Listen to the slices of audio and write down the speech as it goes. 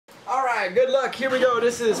Alright, good luck. Here we go.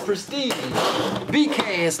 This is Prestige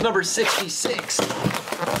BK. It's number 66.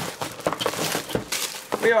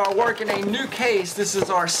 We are working a new case. This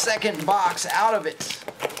is our second box out of it.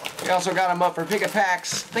 We also got them up for pick a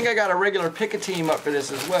packs. I think I got a regular pick a team up for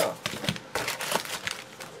this as well.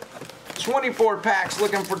 24 packs,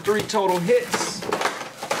 looking for 3 total hits.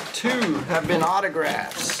 2 have been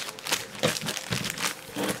autographs.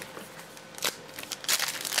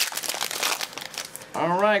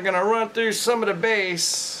 Alright, gonna run through some of the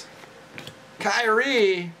base.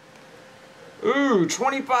 Kyrie. Ooh,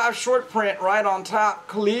 25 short print right on top.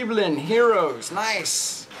 Cleveland Heroes.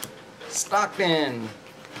 Nice. Stockton.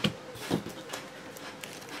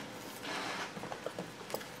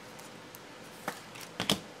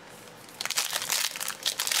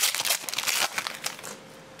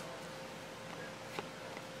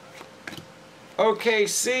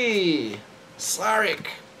 OKC. Saric.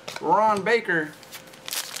 Ron Baker.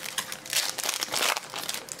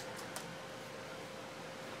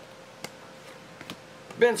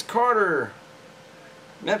 Vince Carter,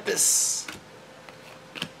 Memphis.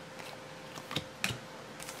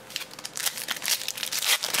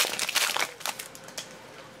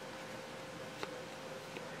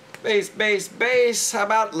 Base. How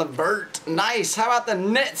about LeVert? Nice. How about the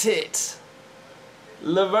Nets hit?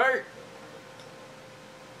 LeVert.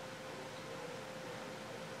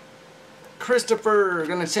 Christopher,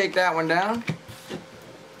 gonna take that one down.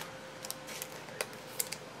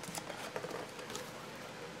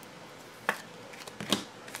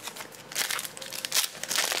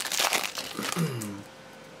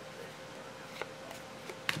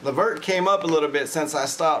 LeVert came up a little bit since I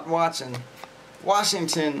stopped watching.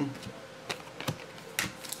 Washington.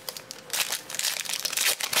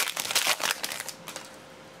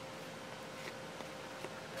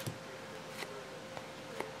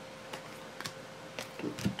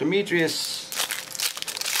 Demetrius.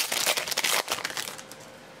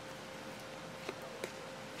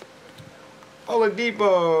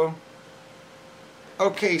 Oladipo.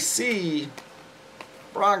 OKC.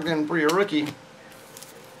 Brogdon for your rookie.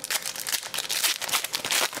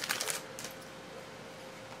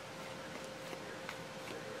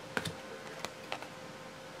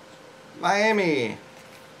 Miami.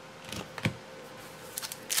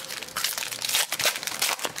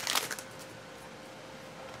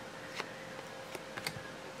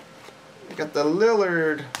 We got the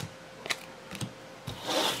Lillard.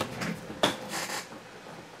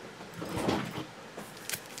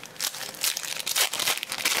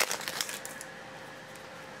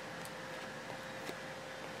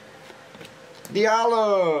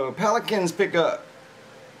 Diallo. Pelicans pick up.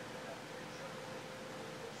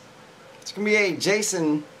 It's going to be a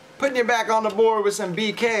Jason putting you back on the board with some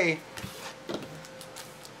BK.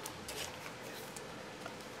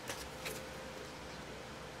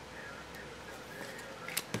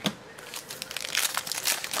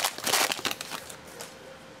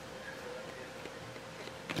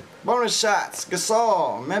 Bonus shots.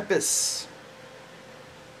 Gasol, Memphis.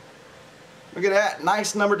 Look at that.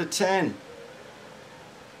 Nice number to 10.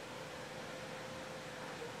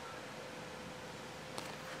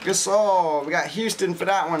 Gasol, we got Houston for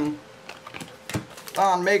that one.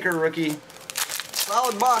 Don Maker rookie.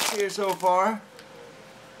 Solid box here so far.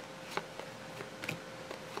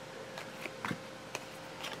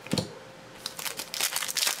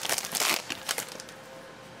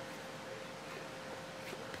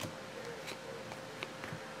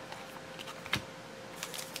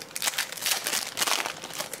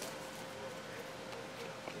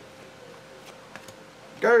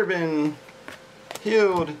 Gervin.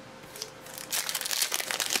 Healed.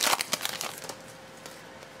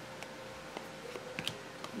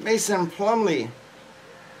 Mason Plumlee.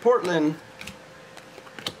 Portland.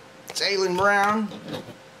 Jaylen Brown.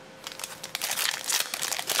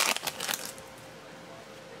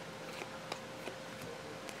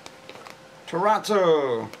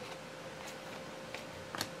 Toronto.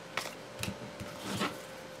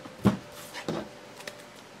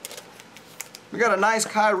 We got a nice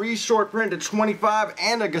Kyrie short print to 25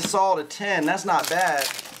 and a Gasol to 10. That's not bad.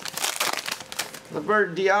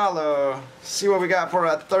 LeVert Diallo. See what we got for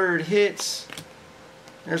our third hit.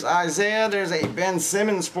 There's Isaiah. There's a Ben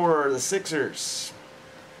Simmons for the Sixers.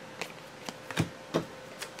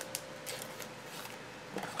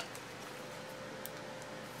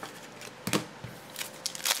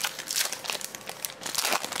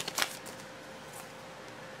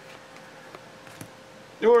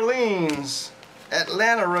 New Orleans.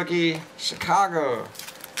 Atlanta rookie, Chicago.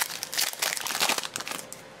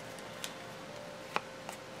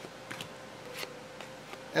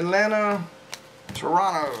 Atlanta,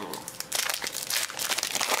 Toronto.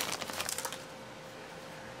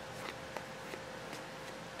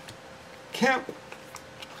 Kemp,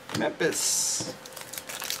 Memphis.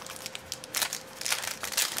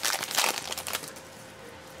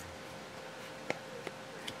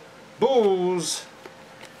 Bulls.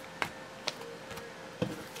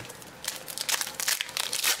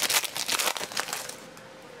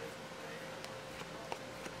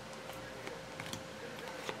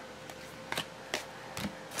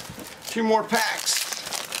 Two more packs.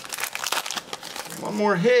 One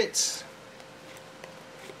more hit.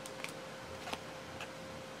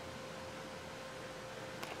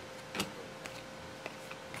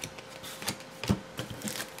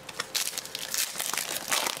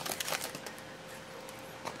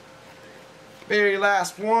 Very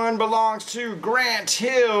last one belongs to Grant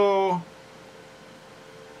Hill.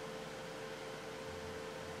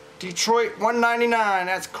 Detroit 199.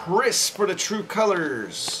 That's Chris for the True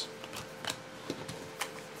Colors.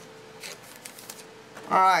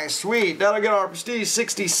 Alright, sweet. That'll get our Prestige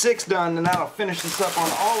 66 done, and that'll finish this up on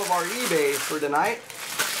all of our eBays for tonight.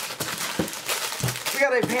 We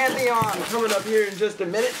got a Pantheon coming up here in just a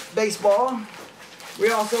minute, baseball. We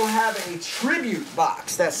also have a tribute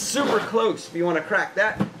box that's super close if you want to crack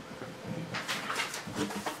that.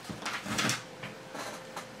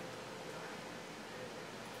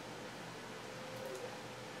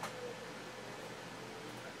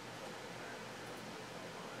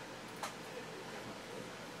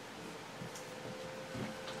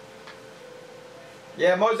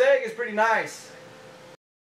 Yeah, Mosaic is pretty nice.